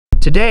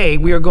Today,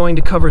 we are going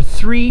to cover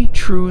 3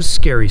 true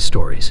scary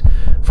stories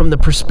from the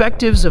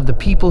perspectives of the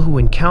people who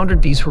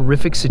encountered these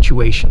horrific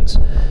situations.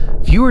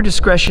 Viewer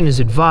discretion is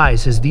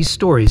advised as these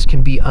stories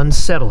can be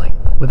unsettling.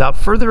 Without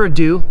further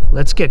ado,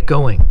 let's get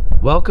going.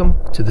 Welcome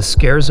to the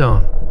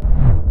ScareZone.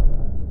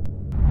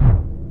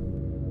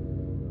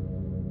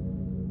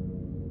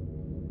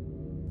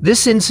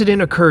 This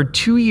incident occurred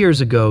 2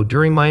 years ago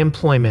during my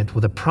employment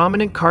with a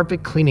prominent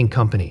carpet cleaning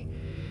company.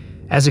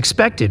 As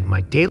expected, my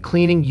daily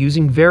cleaning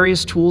using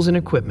various tools and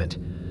equipment.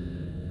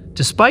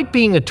 Despite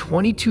being a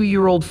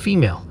 22-year-old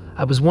female,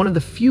 I was one of the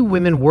few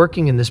women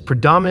working in this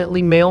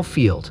predominantly male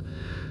field.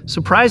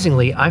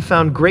 Surprisingly, I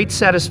found great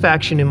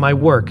satisfaction in my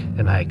work,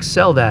 and I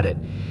excelled at it.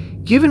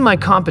 Given my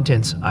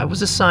competence, I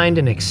was assigned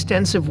an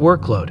extensive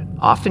workload,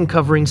 often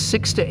covering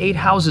 6 to 8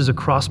 houses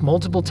across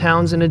multiple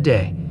towns in a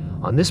day.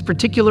 On this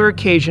particular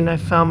occasion, I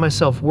found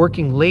myself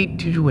working late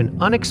due to an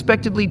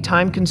unexpectedly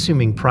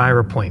time-consuming prior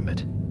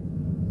appointment.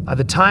 By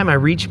the time I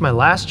reached my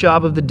last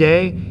job of the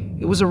day,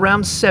 it was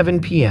around 7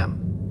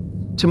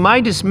 p.m. To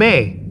my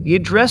dismay, the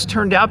address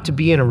turned out to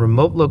be in a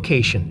remote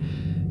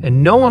location,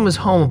 and no one was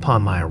home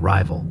upon my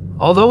arrival.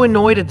 Although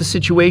annoyed at the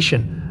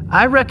situation,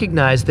 I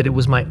recognized that it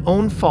was my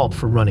own fault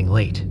for running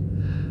late.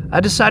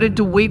 I decided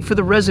to wait for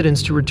the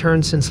residents to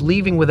return since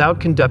leaving without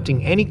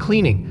conducting any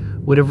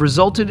cleaning would have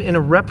resulted in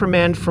a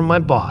reprimand from my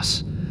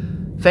boss.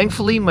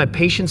 Thankfully, my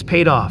patience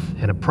paid off,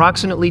 and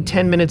approximately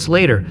 10 minutes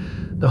later,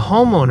 the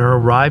homeowner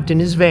arrived in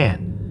his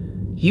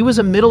van. He was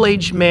a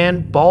middle-aged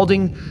man,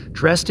 balding,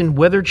 dressed in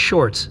weathered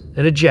shorts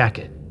and a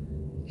jacket.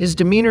 His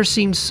demeanor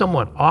seemed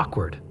somewhat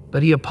awkward,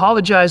 but he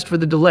apologized for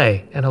the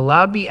delay and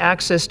allowed me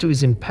access to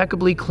his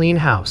impeccably clean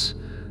house,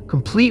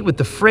 complete with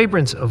the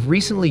fragrance of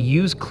recently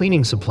used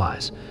cleaning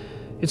supplies.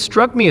 It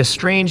struck me as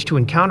strange to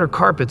encounter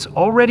carpets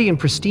already in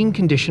pristine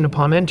condition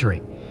upon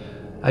entering.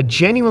 I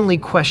genuinely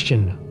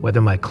questioned whether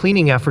my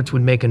cleaning efforts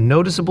would make a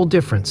noticeable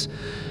difference.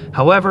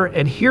 However,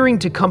 adhering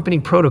to company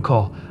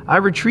protocol, I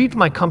retrieved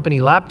my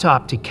company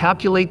laptop to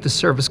calculate the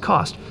service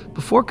cost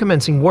before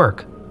commencing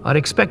work.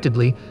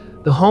 Unexpectedly,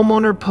 the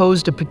homeowner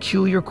posed a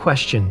peculiar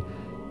question.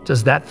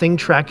 "Does that thing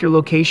track your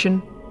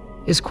location?"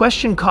 His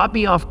question caught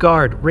me off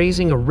guard,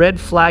 raising a red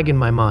flag in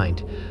my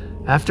mind.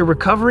 After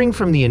recovering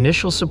from the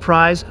initial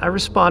surprise, I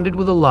responded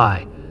with a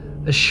lie,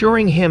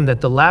 assuring him that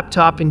the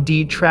laptop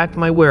indeed tracked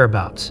my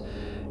whereabouts,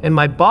 and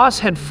my boss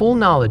had full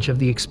knowledge of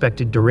the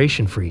expected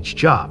duration for each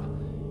job.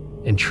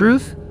 In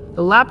truth,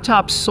 the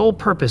laptop's sole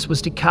purpose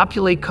was to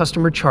calculate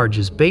customer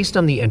charges based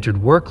on the entered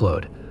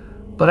workload,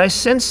 but I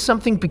sensed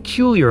something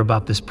peculiar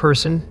about this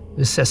person,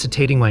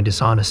 necessitating my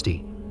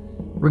dishonesty.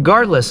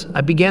 Regardless,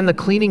 I began the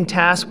cleaning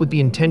task with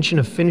the intention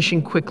of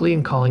finishing quickly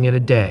and calling it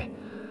a day.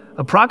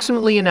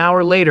 Approximately an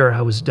hour later,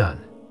 I was done.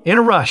 In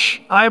a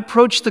rush, I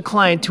approached the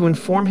client to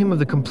inform him of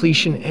the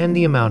completion and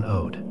the amount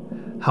owed.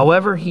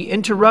 However, he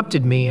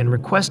interrupted me and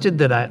requested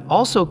that I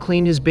also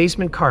clean his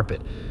basement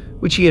carpet,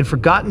 which he had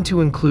forgotten to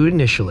include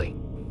initially.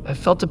 I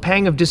felt a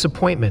pang of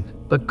disappointment,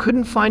 but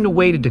couldn't find a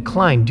way to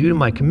decline due to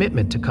my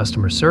commitment to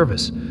customer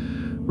service.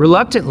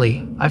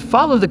 Reluctantly, I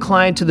followed the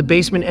client to the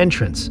basement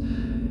entrance.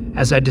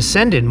 As I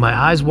descended, my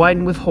eyes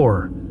widened with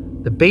horror.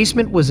 The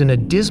basement was in a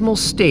dismal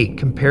state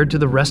compared to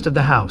the rest of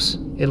the house.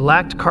 It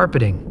lacked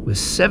carpeting, with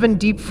 7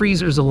 deep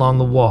freezers along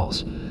the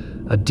walls.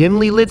 A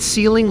dimly lit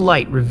ceiling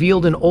light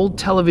revealed an old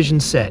television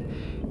set,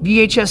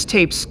 VHS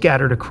tapes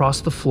scattered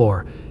across the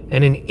floor,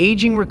 and an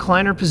aging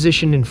recliner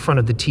positioned in front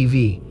of the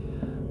TV.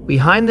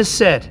 Behind the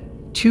set,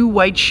 2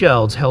 white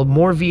shelves held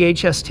more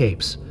VHS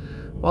tapes.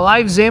 While I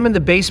examined the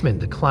basement,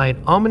 the client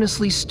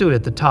ominously stood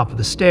at the top of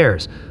the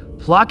stairs,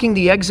 blocking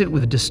the exit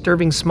with a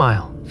disturbing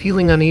smile.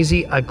 Feeling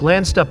uneasy, I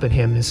glanced up at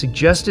him and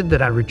suggested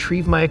that I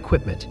retrieve my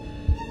equipment.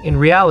 In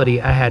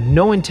reality, I had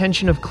no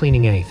intention of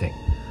cleaning anything.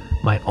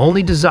 My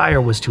only desire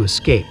was to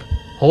escape.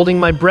 Holding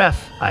my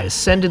breath, I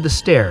ascended the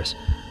stairs,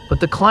 but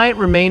the client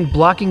remained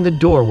blocking the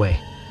doorway,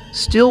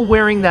 still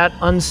wearing that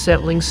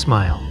unsettling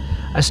smile.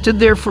 I stood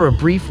there for a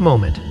brief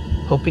moment,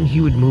 hoping he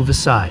would move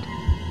aside.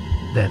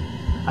 Then,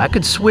 I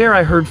could swear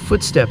I heard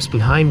footsteps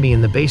behind me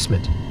in the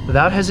basement.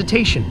 Without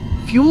hesitation,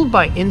 fueled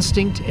by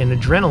instinct and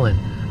adrenaline,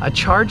 I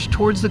charged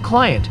towards the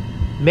client,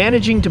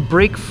 managing to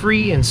break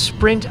free and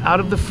sprint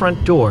out of the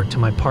front door to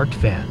my parked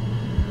van.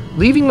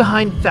 Leaving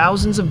behind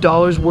thousands of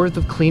dollars worth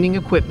of cleaning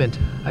equipment,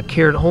 I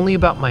cared only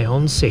about my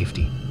own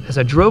safety. As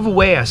I drove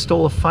away, I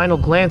stole a final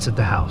glance at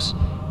the house,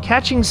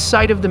 catching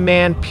sight of the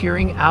man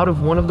peering out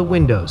of one of the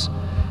windows.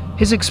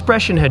 His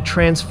expression had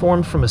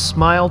transformed from a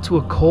smile to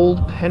a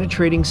cold,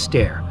 penetrating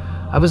stare.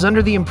 I was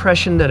under the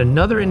impression that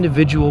another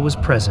individual was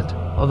present,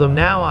 although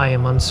now I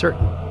am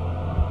uncertain.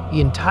 The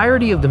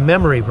entirety of the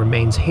memory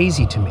remains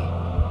hazy to me.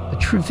 The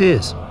truth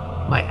is,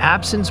 my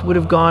absence would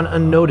have gone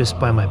unnoticed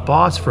by my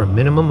boss for a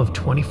minimum of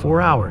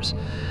 24 hours,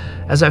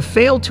 as I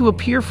failed to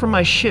appear for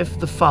my shift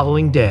the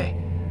following day.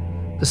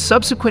 The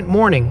subsequent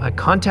morning, I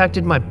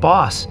contacted my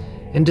boss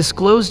and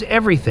disclosed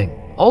everything,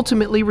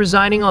 ultimately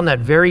resigning on that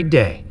very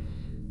day.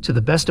 To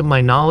the best of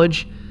my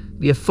knowledge,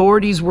 the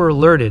authorities were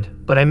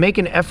alerted, but I make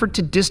an effort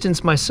to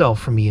distance myself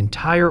from the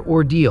entire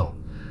ordeal.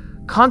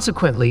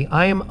 Consequently,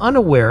 I am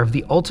unaware of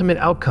the ultimate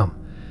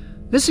outcome.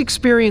 This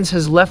experience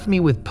has left me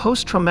with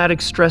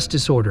post-traumatic stress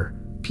disorder,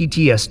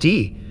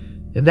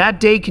 PTSD, and that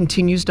day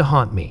continues to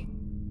haunt me.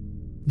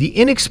 The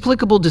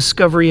inexplicable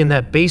discovery in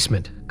that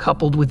basement,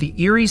 coupled with the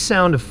eerie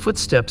sound of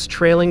footsteps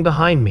trailing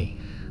behind me,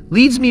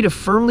 leads me to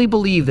firmly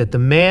believe that the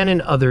man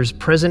and others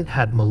present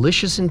had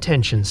malicious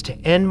intentions to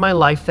end my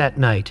life that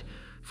night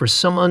for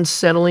some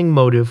unsettling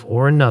motive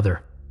or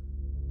another.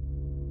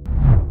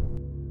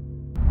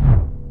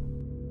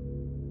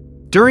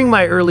 During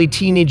my early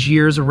teenage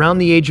years, around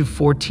the age of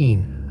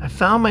 14, I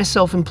found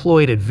myself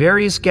employed at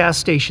various gas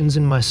stations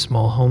in my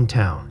small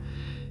hometown.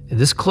 In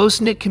this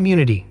close-knit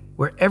community,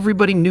 where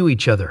everybody knew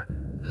each other,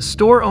 the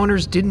store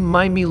owners didn't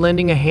mind me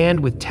lending a hand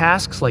with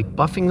tasks like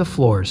buffing the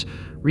floors,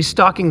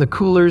 restocking the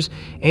coolers,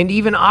 and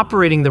even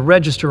operating the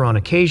register on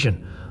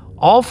occasion,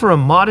 all for a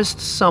modest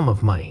sum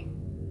of money.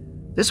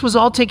 This was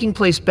all taking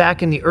place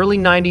back in the early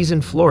 90s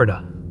in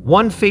Florida.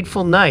 One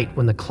fateful night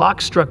when the clock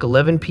struck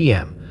 11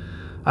 p.m.,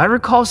 I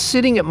recall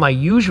sitting at my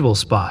usual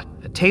spot,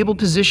 a table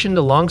positioned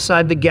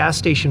alongside the gas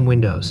station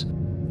windows.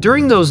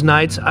 During those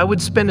nights, I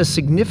would spend a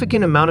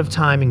significant amount of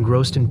time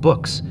engrossed in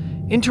books,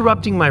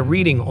 interrupting my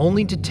reading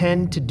only to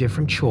tend to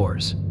different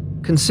chores.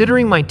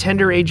 Considering my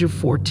tender age of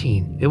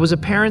 14, it was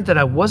apparent that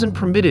I wasn't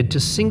permitted to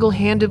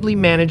single-handedly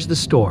manage the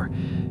store.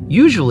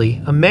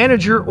 Usually, a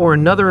manager or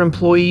another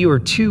employee or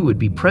two would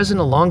be present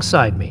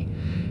alongside me.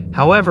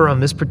 However, on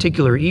this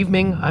particular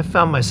evening, I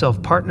found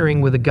myself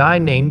partnering with a guy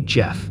named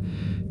Jeff.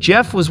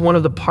 Jeff was one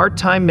of the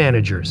part-time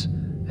managers,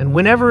 and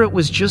whenever it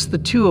was just the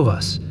two of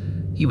us,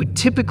 he would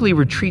typically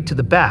retreat to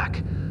the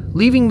back,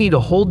 leaving me to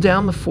hold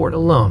down the fort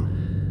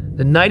alone.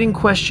 The night in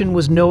question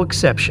was no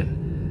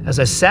exception. As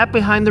I sat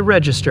behind the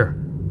register,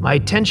 my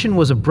attention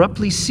was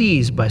abruptly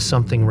seized by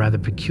something rather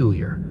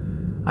peculiar.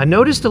 I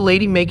noticed a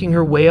lady making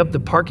her way up the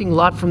parking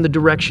lot from the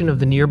direction of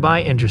the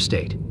nearby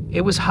interstate.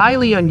 It was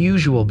highly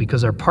unusual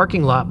because our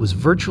parking lot was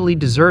virtually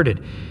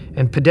deserted,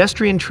 and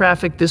pedestrian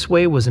traffic this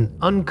way was an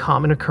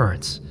uncommon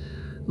occurrence.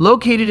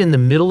 Located in the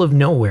middle of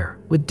nowhere,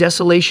 with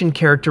desolation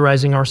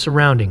characterizing our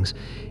surroundings,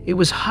 it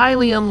was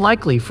highly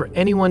unlikely for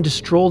anyone to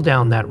stroll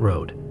down that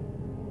road.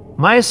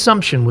 My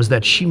assumption was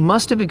that she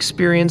must have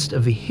experienced a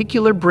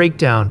vehicular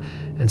breakdown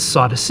and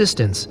sought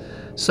assistance,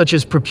 such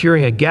as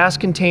procuring a gas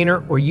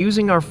container or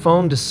using our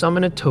phone to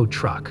summon a tow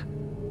truck.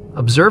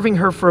 Observing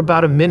her for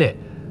about a minute,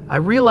 I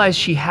realized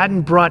she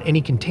hadn't brought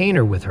any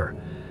container with her.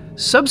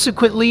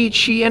 Subsequently,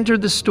 she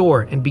entered the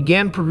store and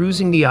began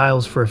perusing the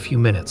aisles for a few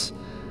minutes.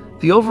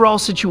 The overall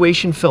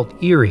situation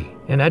felt eerie,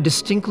 and I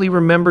distinctly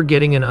remember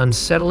getting an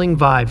unsettling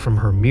vibe from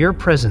her mere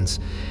presence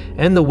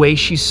and the way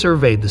she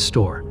surveyed the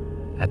store.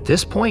 At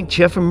this point,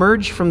 Jeff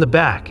emerged from the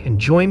back and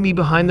joined me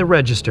behind the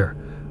register,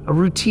 a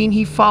routine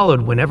he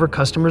followed whenever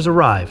customers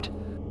arrived.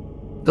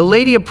 The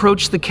lady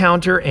approached the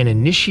counter and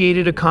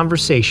initiated a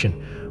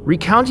conversation,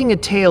 recounting a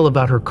tale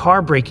about her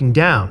car breaking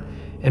down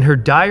and her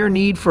dire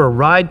need for a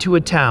ride to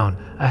a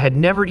town I had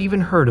never even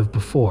heard of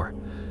before.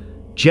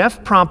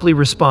 Jeff promptly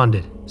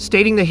responded,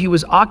 stating that he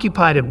was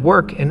occupied at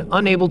work and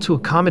unable to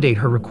accommodate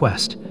her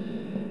request.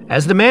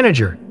 As the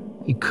manager,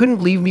 he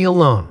couldn't leave me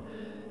alone.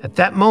 At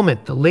that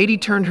moment, the lady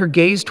turned her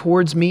gaze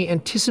towards me,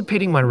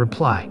 anticipating my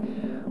reply.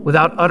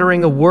 Without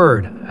uttering a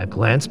word, I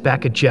glanced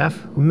back at Jeff,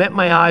 who met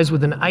my eyes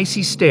with an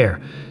icy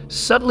stare,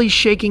 subtly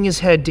shaking his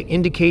head to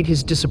indicate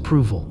his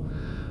disapproval.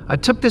 I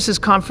took this as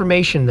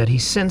confirmation that he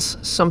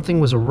sensed something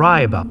was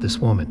awry about this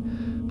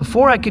woman.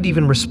 Before I could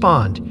even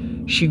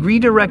respond, she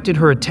redirected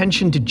her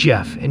attention to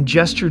Jeff and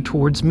gestured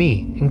towards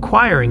me,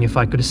 inquiring if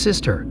I could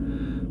assist her.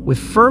 With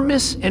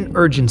firmness and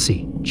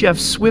urgency, Jeff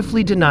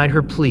swiftly denied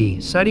her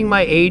plea, citing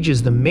my age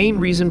as the main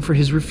reason for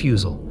his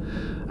refusal.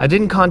 I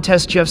didn't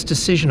contest Jeff's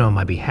decision on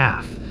my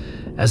behalf,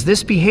 as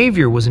this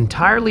behavior was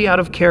entirely out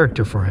of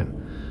character for him.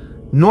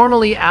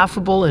 Normally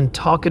affable and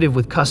talkative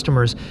with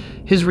customers,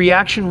 his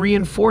reaction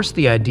reinforced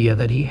the idea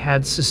that he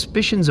had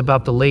suspicions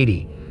about the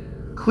lady.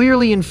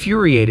 Clearly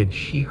infuriated,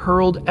 she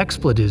hurled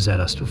expletives at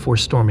us before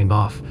storming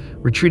off,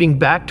 retreating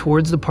back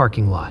towards the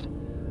parking lot.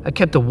 I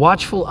kept a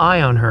watchful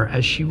eye on her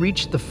as she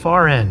reached the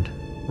far end,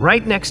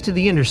 right next to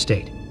the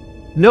interstate.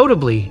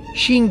 Notably,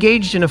 she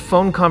engaged in a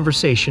phone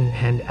conversation,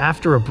 and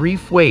after a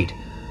brief wait,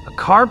 a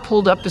car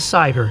pulled up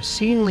beside her,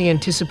 seemingly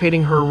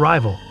anticipating her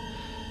arrival.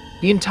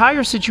 The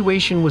entire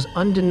situation was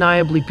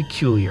undeniably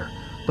peculiar,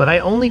 but I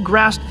only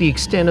grasped the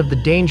extent of the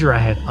danger I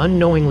had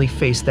unknowingly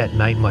faced that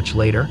night much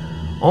later,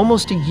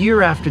 almost a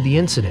year after the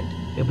incident.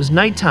 It was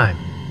nighttime,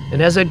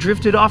 and as I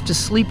drifted off to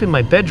sleep in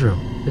my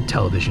bedroom, the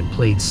television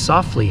played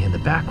softly in the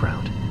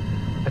background.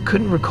 I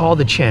couldn't recall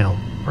the channel,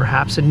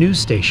 perhaps a news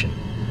station.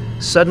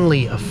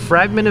 Suddenly, a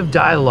fragment of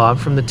dialogue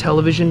from the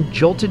television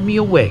jolted me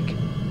awake.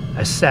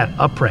 I sat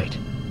upright,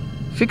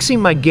 fixing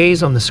my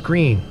gaze on the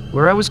screen,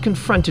 where I was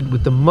confronted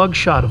with the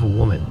mugshot of a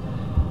woman.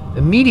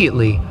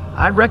 Immediately,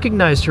 I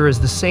recognized her as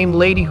the same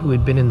lady who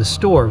had been in the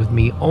store with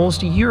me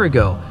almost a year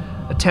ago,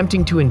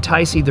 attempting to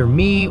entice either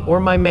me or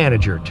my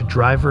manager to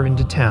drive her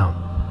into town.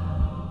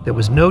 There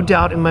was no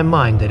doubt in my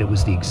mind that it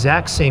was the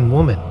exact same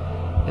woman.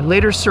 It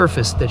later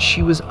surfaced that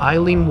she was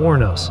Eileen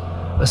Warnos,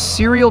 a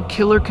serial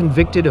killer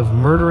convicted of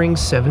murdering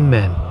 7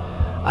 men.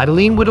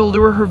 Adeline would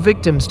allure her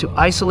victims to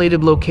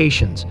isolated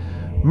locations,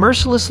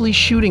 mercilessly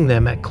shooting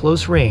them at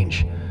close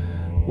range.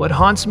 What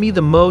haunts me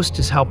the most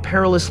is how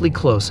perilously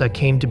close I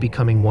came to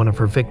becoming one of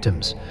her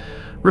victims.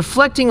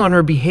 Reflecting on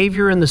her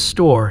behavior in the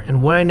store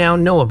and what I now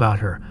know about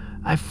her,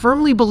 I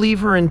firmly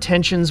believe her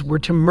intentions were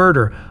to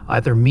murder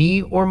either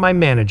me or my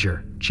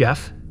manager,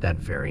 Jeff, that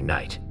very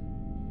night.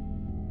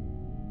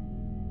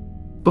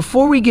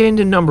 Before we get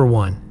into number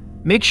 1,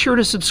 make sure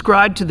to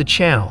subscribe to the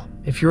channel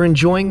if you're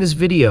enjoying this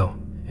video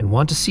and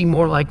want to see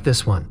more like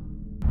this one.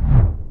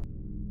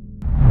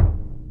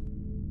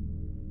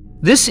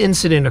 This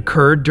incident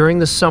occurred during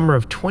the summer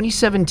of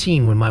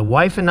 2017 when my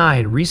wife and I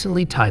had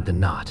recently tied the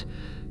knot.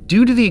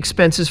 Due to the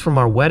expenses from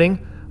our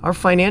wedding, our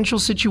financial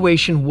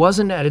situation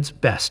wasn't at its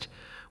best,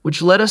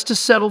 which led us to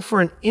settle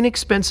for an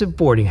inexpensive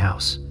boarding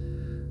house.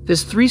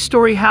 This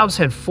 3-story house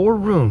had 4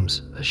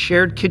 rooms, a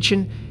shared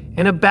kitchen,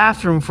 and a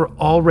bathroom for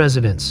all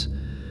residents.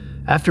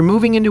 After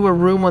moving into a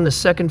room on the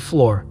 2nd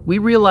floor, we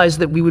realized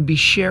that we would be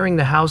sharing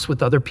the house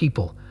with other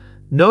people,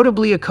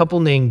 notably a couple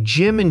named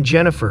Jim and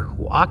Jennifer,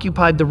 who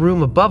occupied the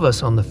room above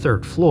us on the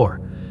 3rd floor.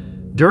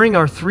 During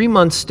our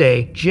 3-month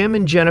stay, Jim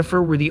and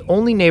Jennifer were the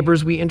only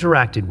neighbors we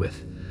interacted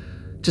with.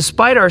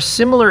 Despite our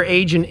similar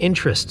age and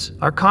interests,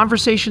 our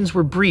conversations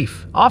were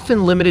brief,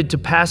 often limited to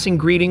passing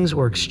greetings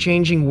or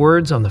exchanging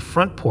words on the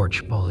front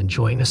porch while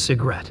enjoying a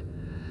cigarette.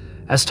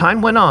 As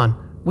time went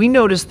on, we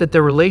noticed that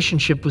their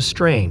relationship was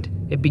strained.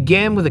 It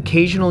began with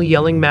occasional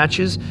yelling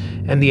matches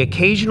and the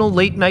occasional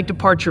late-night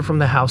departure from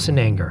the house in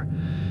anger.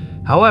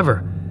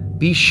 However,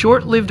 these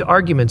short-lived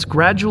arguments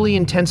gradually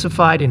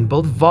intensified in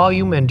both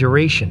volume and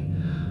duration.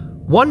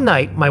 One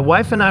night, my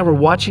wife and I were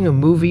watching a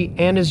movie,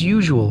 and as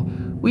usual,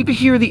 we could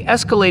hear the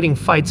escalating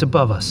fights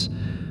above us.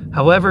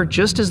 However,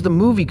 just as the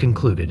movie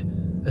concluded,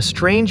 a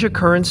strange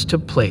occurrence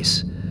took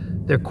place.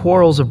 Their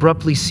quarrels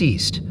abruptly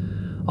ceased.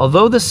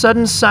 Although the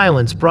sudden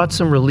silence brought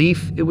some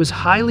relief, it was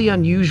highly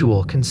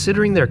unusual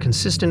considering their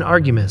consistent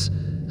arguments,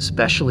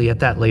 especially at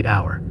that late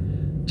hour.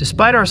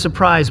 Despite our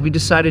surprise, we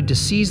decided to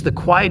seize the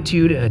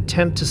quietude and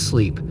attempt to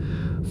sleep.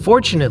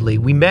 Fortunately,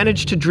 we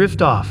managed to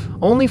drift off,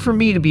 only for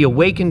me to be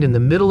awakened in the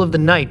middle of the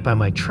night by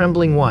my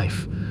trembling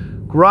wife.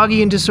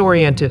 Groggy and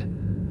disoriented,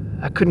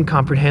 I couldn't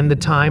comprehend the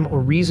time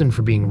or reason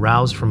for being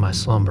roused from my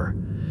slumber.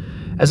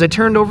 As I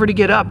turned over to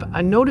get up,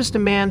 I noticed a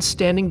man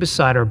standing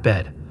beside our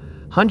bed,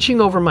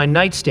 hunching over my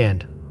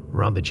nightstand,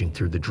 rummaging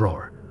through the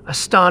drawer.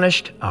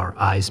 Astonished, our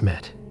eyes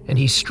met, and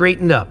he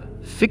straightened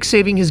up,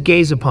 fixating his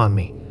gaze upon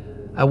me.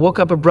 I woke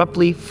up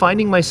abruptly,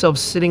 finding myself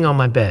sitting on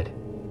my bed.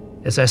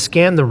 As I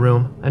scanned the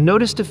room, I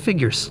noticed a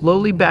figure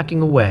slowly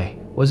backing away.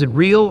 Was it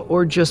real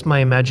or just my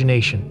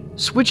imagination?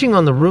 Switching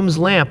on the room's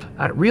lamp,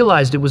 I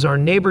realized it was our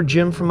neighbor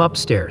Jim from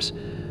upstairs.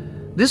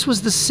 This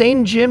was the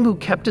same Jim who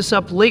kept us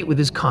up late with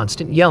his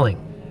constant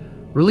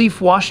yelling. Relief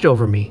washed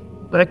over me,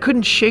 but I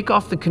couldn't shake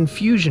off the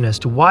confusion as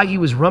to why he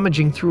was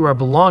rummaging through our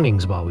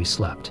belongings while we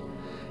slept.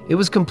 It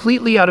was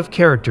completely out of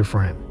character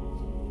for him.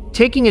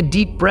 Taking a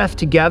deep breath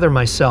to gather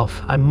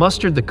myself, I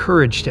mustered the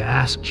courage to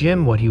ask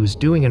Jim what he was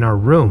doing in our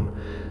room.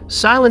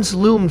 Silence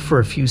loomed for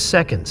a few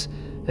seconds,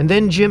 and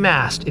then Jim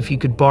asked if he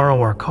could borrow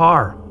our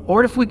car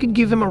or if we could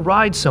give him a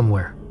ride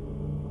somewhere.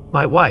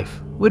 My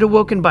wife, who had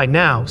awoken by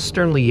now,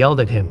 sternly yelled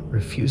at him,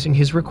 refusing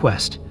his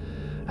request.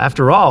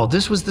 After all,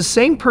 this was the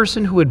same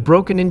person who had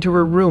broken into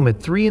her room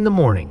at 3 in the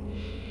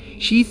morning.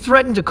 She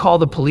threatened to call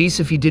the police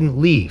if he didn't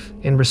leave.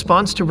 In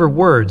response to her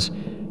words,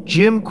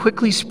 Jim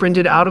quickly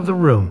sprinted out of the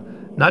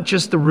room, not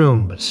just the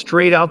room, but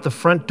straight out the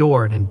front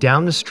door and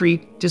down the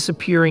street,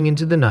 disappearing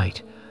into the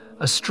night.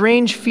 A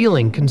strange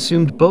feeling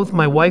consumed both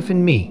my wife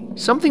and me.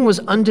 Something was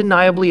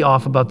undeniably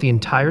off about the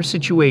entire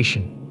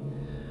situation.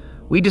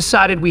 We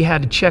decided we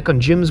had to check on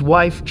Jim's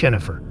wife,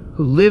 Jennifer,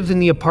 who lived in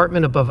the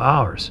apartment above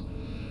ours.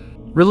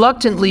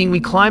 Reluctantly, we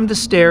climbed the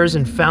stairs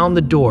and found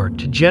the door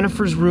to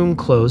Jennifer's room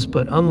closed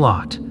but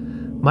unlocked.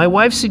 My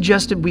wife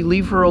suggested we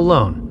leave her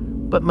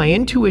alone, but my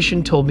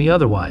intuition told me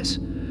otherwise.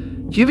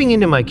 Giving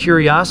in to my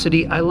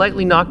curiosity, I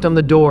lightly knocked on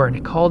the door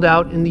and called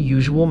out in the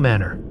usual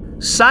manner.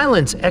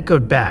 Silence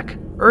echoed back,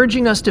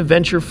 urging us to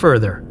venture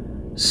further.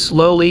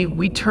 Slowly,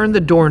 we turned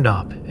the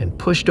doorknob and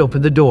pushed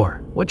open the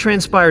door. What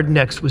transpired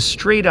next was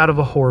straight out of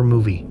a horror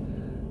movie.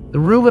 The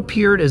room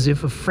appeared as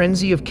if a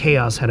frenzy of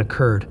chaos had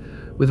occurred,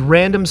 with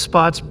random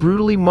spots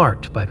brutally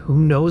marked by who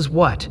knows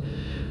what.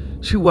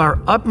 To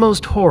our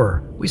utmost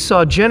horror, we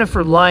saw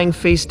Jennifer lying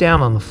face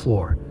down on the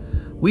floor.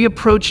 We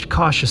approached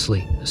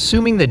cautiously,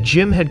 assuming that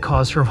Jim had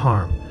caused her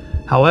harm.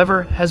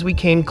 However, as we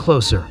came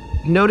closer,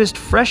 we noticed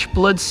fresh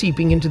blood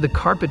seeping into the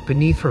carpet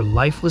beneath her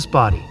lifeless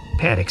body.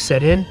 Panic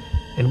set in,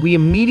 and we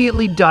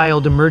immediately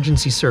dialed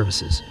emergency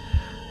services.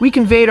 We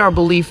conveyed our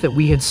belief that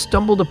we had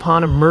stumbled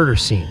upon a murder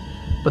scene,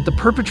 but the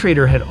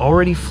perpetrator had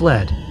already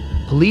fled.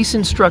 Police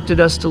instructed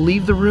us to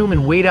leave the room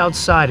and wait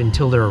outside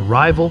until their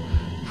arrival,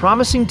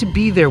 promising to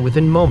be there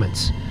within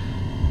moments.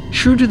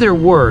 True to their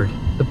word,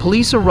 the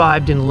police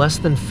arrived in less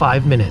than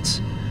 5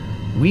 minutes.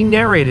 We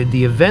narrated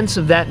the events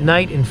of that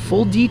night in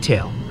full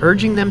detail,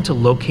 urging them to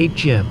locate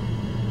Jim.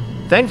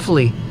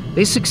 Thankfully,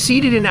 they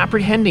succeeded in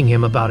apprehending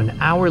him about an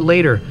hour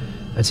later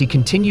as he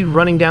continued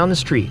running down the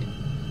street.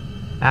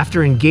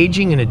 After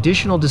engaging in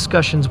additional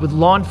discussions with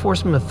law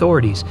enforcement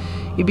authorities,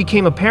 it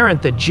became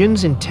apparent that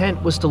Jim's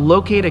intent was to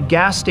locate a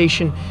gas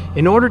station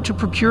in order to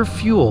procure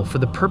fuel for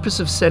the purpose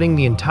of setting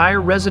the entire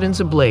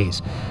residence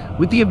ablaze,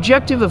 with the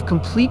objective of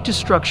complete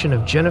destruction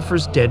of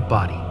Jennifer's dead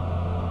body.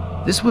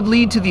 This would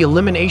lead to the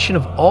elimination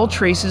of all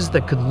traces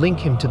that could link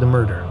him to the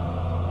murder.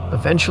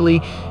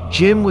 Eventually,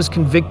 Jim was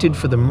convicted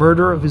for the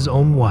murder of his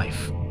own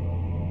wife.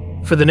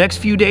 For the next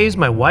few days,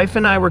 my wife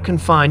and I were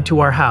confined to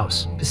our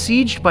house,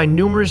 besieged by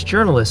numerous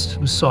journalists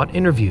who sought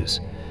interviews.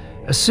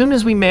 As soon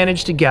as we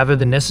managed to gather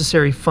the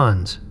necessary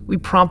funds, we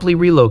promptly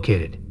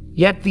relocated.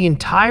 Yet the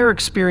entire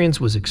experience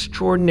was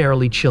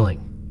extraordinarily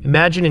chilling.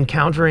 Imagine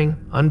encountering,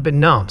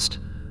 unbeknownst,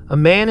 a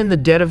man in the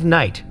dead of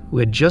night who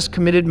had just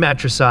committed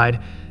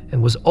matricide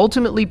and was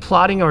ultimately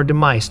plotting our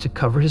demise to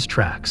cover his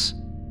tracks.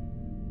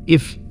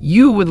 If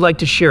you would like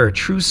to share a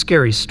true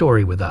scary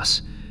story with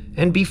us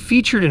and be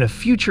featured in a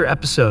future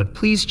episode,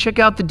 please check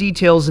out the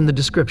details in the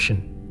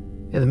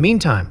description. In the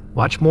meantime,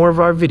 watch more of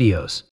our videos.